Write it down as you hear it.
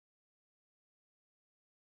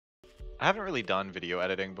I haven't really done video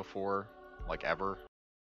editing before, like ever.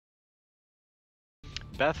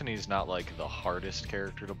 Bethany's not like the hardest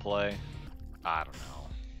character to play. I don't know.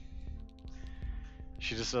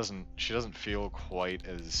 She doesn't feel quite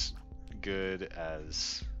as good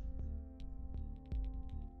as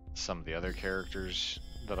some of the other characters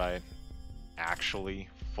that I actually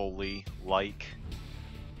fully like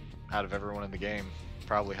out of everyone in the game.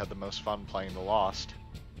 Probably had the most fun playing the Lost.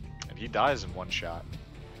 And he dies in one shot.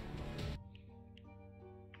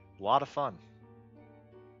 A lot of fun.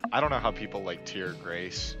 I don't know how people like Tier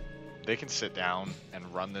Grace. They can sit down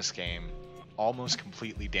and run this game almost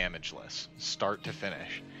completely damageless, start to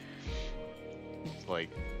finish. It's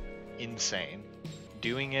like insane.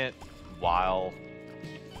 Doing it while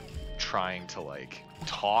trying to like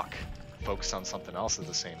talk, focus on something else at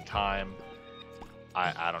the same time.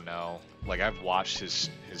 I don't know. Like I've watched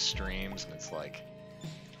his streams and it's like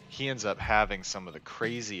he ends up having some of the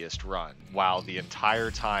craziest run while the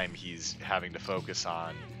entire time he's having to focus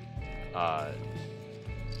on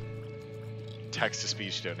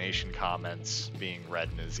text-to-speech donation comments being read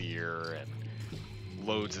in his ear and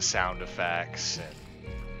loads of sound effects and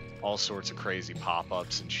all sorts of crazy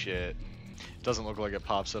pop-ups and shit. It doesn't look like it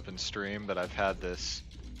pops up in stream, but I've had this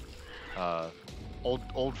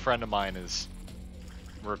old friend of mine is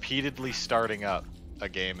repeatedly starting up a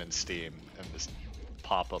game in Steam, and this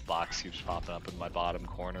pop-up box keeps popping up in my bottom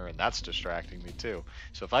corner, and that's distracting me too.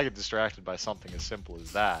 So if I get distracted by something as simple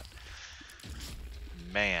as that,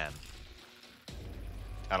 man,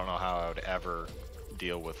 I don't know how I would ever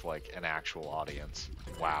deal with like an actual audience.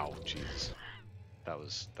 Wow, jeez. That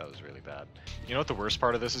was really bad. You know what the worst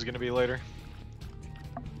part of this is going to be later?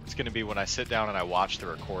 It's going to be when I sit down and I watch the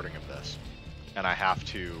recording of this and I have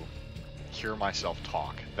to hear myself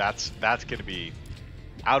talk. That's going to be,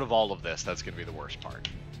 out of all of this, that's going to be the worst part.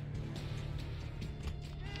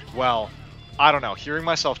 Well, I don't know. Hearing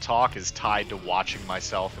myself talk is tied to watching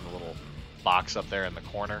myself in the little box up there in the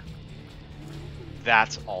corner.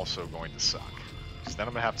 That's also going to suck. Because then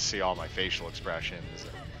I'm going to have to see all my facial expressions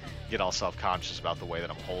and get all self-conscious about the way that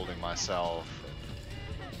I'm holding myself.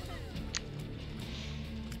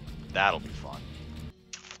 That'll be fun.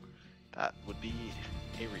 That would be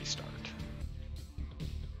a restart.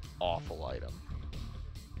 Awful item.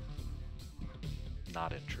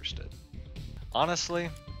 Not interested. Honestly,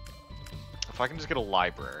 if I can just get a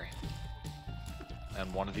library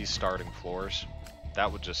and one of these starting floors,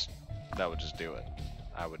 that would just do it.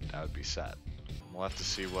 I would be set. We'll have to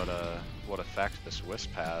see what effect this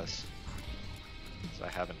wisp has. Because I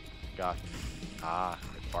haven't gotten... Ah,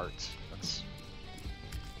 it farts.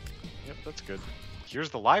 Yep, that's good. Here's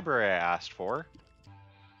the library I asked for.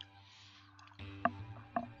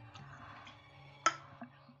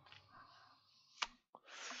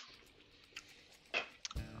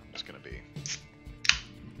 I'm just gonna be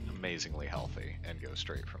amazingly healthy and go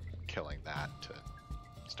straight from killing that to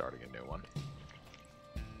starting a new one.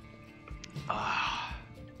 Ah,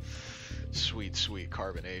 sweet, sweet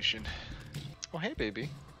carbonation. Oh, hey, baby.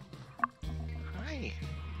 Hi.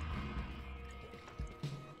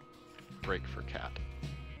 Break for cat.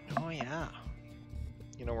 Oh yeah.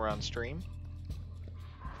 You know we're on stream.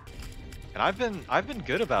 And I've been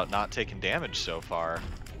good about not taking damage so far.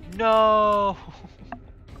 No.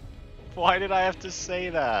 Why did I have to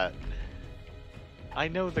say that? I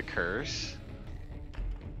know the curse.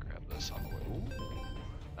 Grab this on the way. Ooh,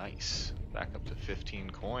 nice. Back up to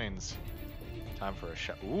 15 coins. Time for a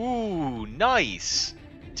shot. Ooh, nice!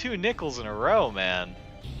 2 nickels in a row, man.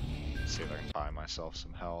 Let's see if I can buy myself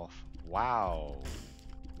some health. Wow.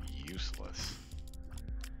 Useless.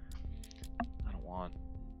 I don't want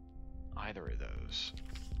either of those.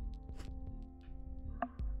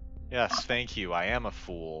 Yes, thank you. I am a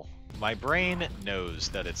fool. My brain knows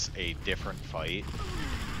that it's a different fight,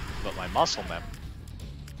 but my muscle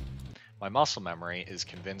memory is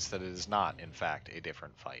convinced that it is not, in fact, a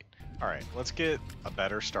different fight. Alright, let's get a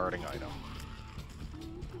better starting item.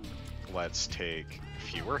 Let's take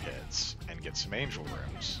fewer hits and get some angel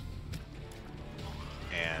rooms.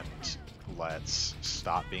 And let's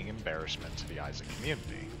stop being embarrassment to the eyes of the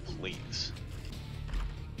community, please.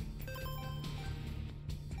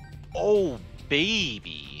 Oh,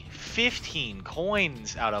 baby! 15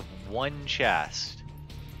 coins out of one chest.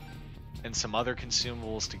 And some other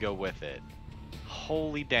consumables to go with it.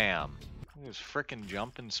 Holy damn. Those frickin'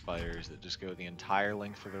 jumping spiders that just go the entire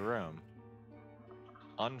length of the room.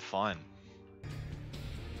 Unfun.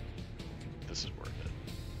 This is worth it.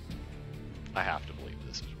 I have to believe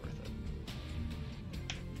this is worth it.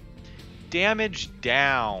 Damage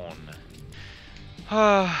down.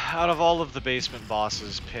 Out of all of the basement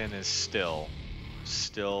bosses, Pin is still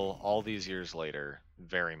Still, all these years later,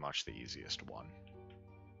 very much the easiest one.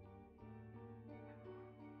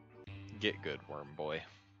 Get good, Worm Boy.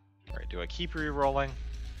 Alright, do I keep re-rolling?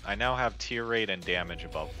 I now have tier rate and damage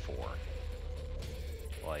above 4.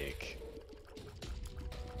 Like,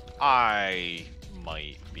 I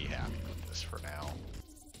might be happy with this for now.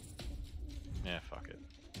 Yeah, fuck it.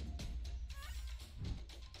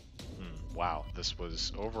 Wow, this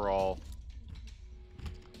was overall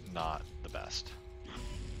not the best.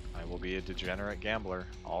 I will be a degenerate gambler.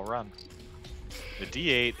 I'll run. The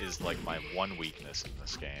D8 is like my one weakness in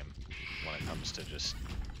this game when it comes to just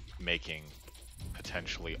making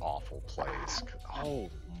potentially awful plays. Oh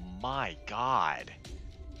my god.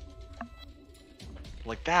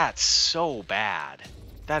 Like, that's so bad.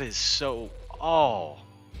 That is so... Oh.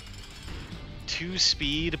 2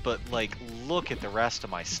 speed, but like, look at the rest of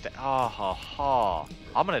my oh, ha, ha.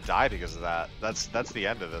 I'm gonna die because of that. That's the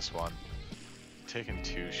end of this one. Taking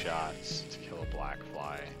 2 shots to kill a black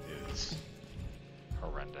fly is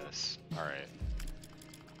horrendous. Alright.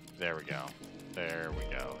 There we go. There we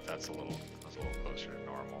go. That's a little closer to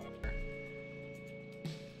normal.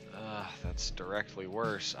 That's directly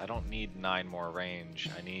worse. I don't need 9 more range.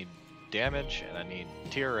 I need damage and I need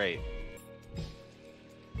tier rate.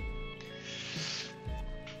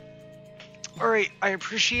 Alright, I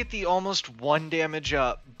appreciate the almost 1 damage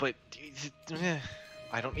up, but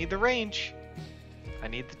I don't need the range. I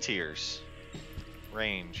need the tiers.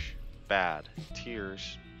 Range, bad.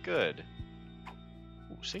 Tiers, good.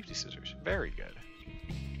 Ooh, safety scissors, very good.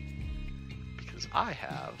 Because I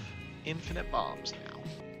have infinite bombs now.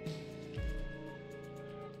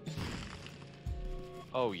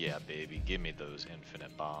 Oh yeah, baby, give me those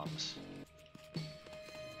infinite bombs.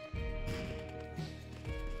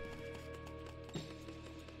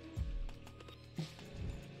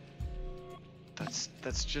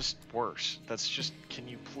 That's just worse. That's just, can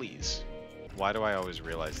you please? Why do I always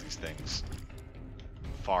realize these things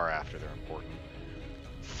far after they're important?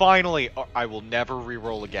 Finally, I will never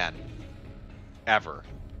reroll again. Ever.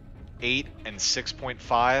 8 and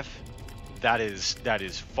 6.5, that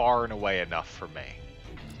is far and away enough for me.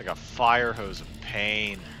 Like a fire hose of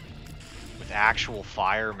pain with actual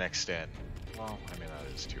fire mixed in. Well, I mean,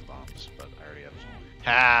 that is 2 bombs, but I already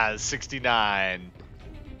have... 69.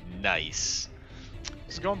 Nice.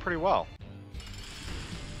 It's going pretty well.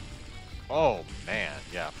 Oh, man.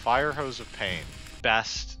 Yeah, fire hose of pain.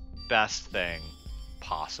 Best thing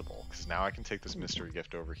possible. Because now I can take this mystery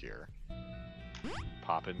gift over here.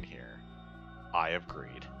 Pop it in here. Eye of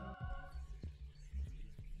Greed.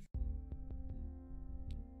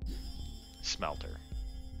 Smelter.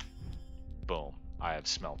 Boom. I have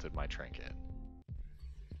smelted my trinket.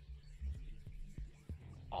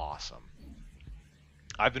 Awesome.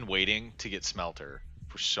 I've been waiting to get Smelter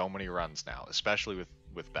for so many runs now, especially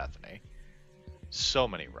with Bethany. So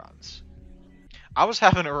many runs. I was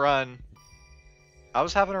having a run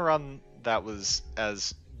that was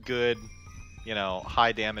as good, you know,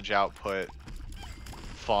 high damage output,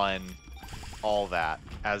 fun, all that,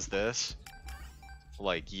 as this.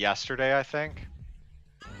 Like yesterday, I think.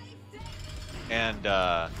 And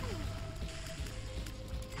I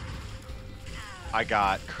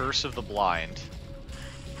got Curse of the Blind.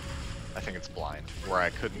 I think it's blind, where I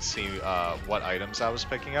couldn't see what items I was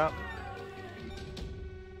picking up.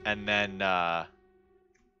 And then I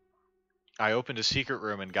opened a secret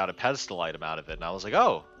room and got a pedestal item out of it, and I was like,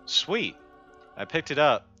 oh, sweet. I picked it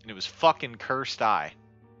up, and it was fucking Cursed Eye.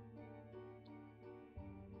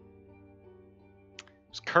 It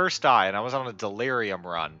was Cursed Eye, and I was on a Delirium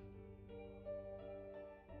run.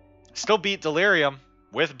 Still beat Delirium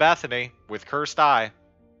with Bethany, with Cursed Eye.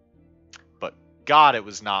 God, it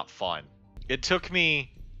was not fun. It took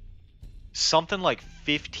me something like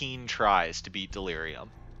 15 tries to beat Delirium.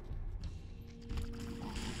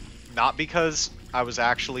 Not because I was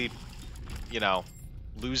actually, you know,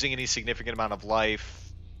 losing any significant amount of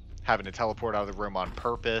life, having to teleport out of the room on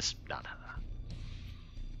purpose. No.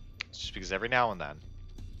 It's just because every now and then,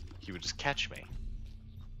 he would just catch me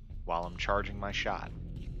while I'm charging my shot.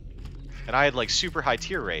 And I had like super high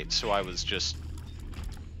tier rate, so I was just,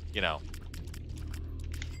 you know,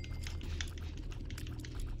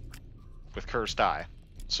 with Cursed Eye.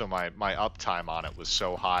 So my uptime on it was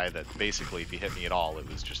so high that basically if he hit me at all, it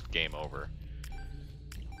was just game over.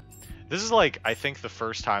 This is like, I think the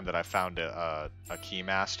first time that I found a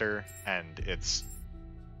keymaster, and it's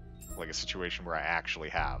like a situation where I actually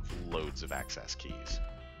have loads of excess keys.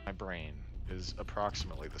 My brain is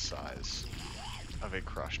approximately the size of a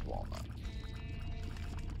crushed walnut,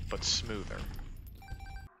 but smoother.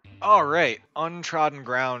 Alright, untrodden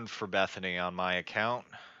ground for Bethany on my account.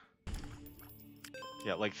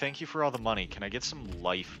 Yeah, like, thank you for all the money. Can I get some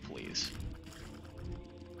life, please?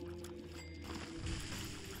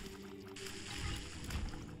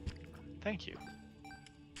 Thank you.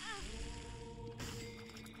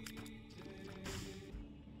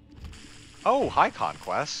 Oh, hi,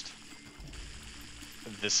 Conquest.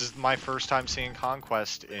 This is my first time seeing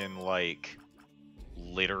Conquest in, like,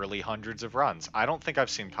 literally hundreds of runs. I don't think I've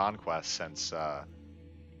seen Conquest since,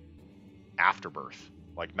 Afterbirth.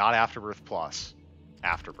 Like, not Afterbirth Plus.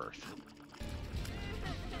 Afterbirth.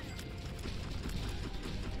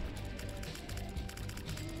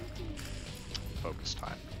 Focus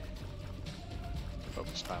time.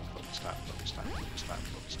 Focus time, focus time, focus time, focus time,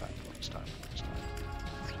 focus time, focus time, focus time.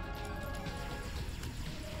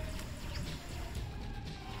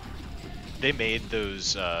 They made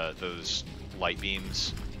those light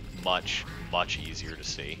beams much easier to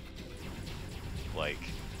see, like,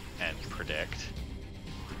 and predict.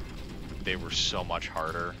 They were so much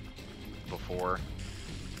harder before.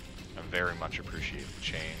 I very much appreciate the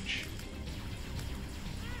change.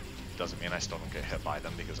 Doesn't mean I still don't get hit by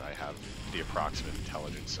them because I have the approximate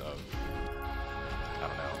intelligence of, I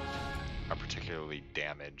don't know, a particularly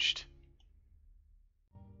damaged.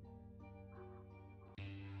 I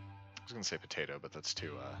was gonna say potato, but that's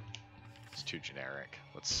too it's too generic.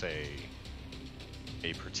 Let's say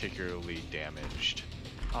a particularly damaged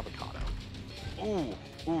avocado. Ooh,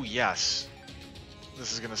 yes.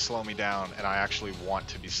 This is gonna slow me down, and I actually want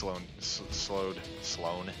to be slowed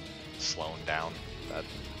down.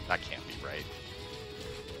 That can't be right.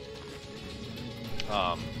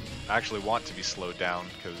 I actually want to be slowed down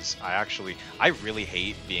because I really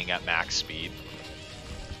hate being at max speed.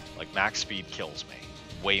 Like, max speed kills me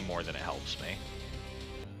way more than it helps me.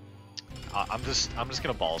 I'm just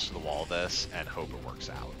gonna balls to the wall this and hope it works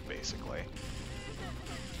out, basically.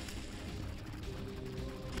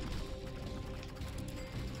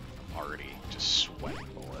 I'm already just sweating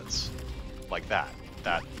bullets like that.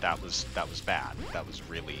 That was bad. That was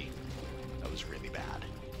really bad.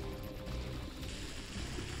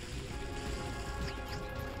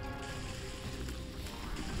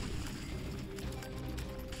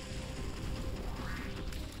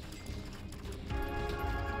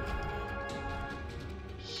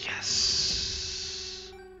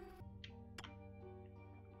 Yes.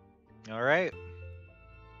 All right.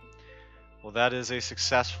 Well, that is a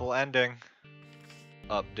successful ending.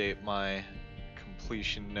 Update my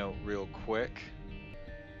completion note real quick.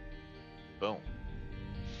 Boom.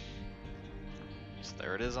 So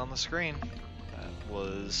there it is on the screen. That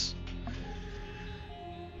was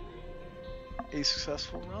a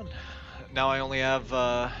successful run. Now I only have,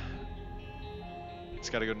 it's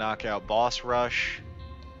gotta go knock out Boss Rush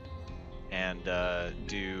and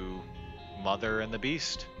do Mother and the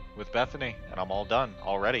Beast with Bethany, and I'm all done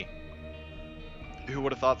already. Who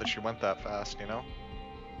would have thought that she went that fast, you know?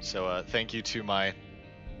 So thank you to my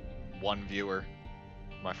one viewer,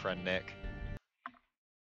 my friend Nick.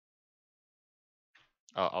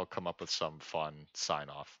 I'll come up with some fun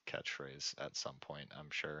sign-off catchphrase at some point, I'm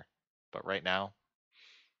sure. But right now,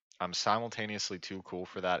 I'm simultaneously too cool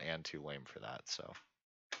for that and too lame for that, so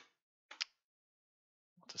I'll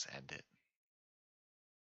just end it.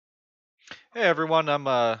 Hey everyone,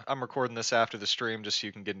 I'm recording this after the stream just so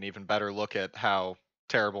you can get an even better look at how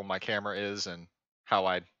terrible my camera is and how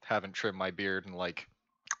I haven't trimmed my beard in, like,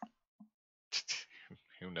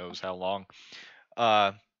 who knows how long.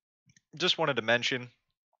 Just wanted to mention,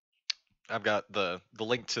 I've got the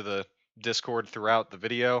link to the Discord throughout the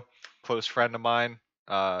video. Close friend of mine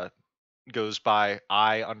goes by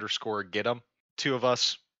I_get 'em. Two of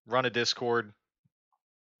us run a Discord.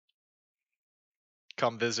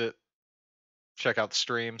 Come visit. Check out the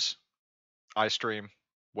streams. I stream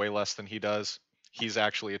way less than he does. He's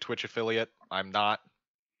actually a Twitch affiliate. I'm not.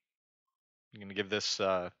 I'm gonna give this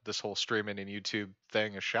this whole streaming and YouTube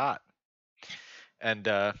thing a shot. And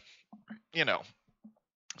you know,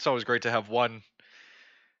 it's always great to have one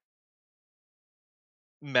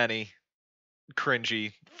many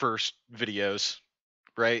cringy first videos,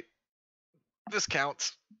 right? This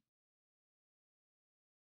counts.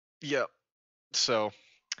 Yep. So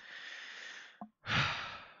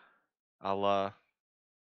I'll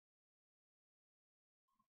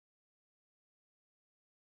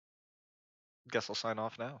guess I'll sign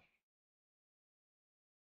off now.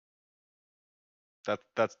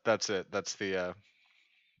 That's it. That's the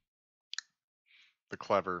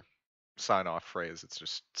clever sign off phrase. It's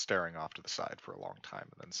just staring off to the side for a long time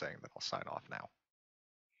and then saying that I'll sign off now.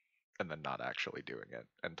 And then not actually doing it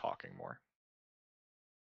and talking more.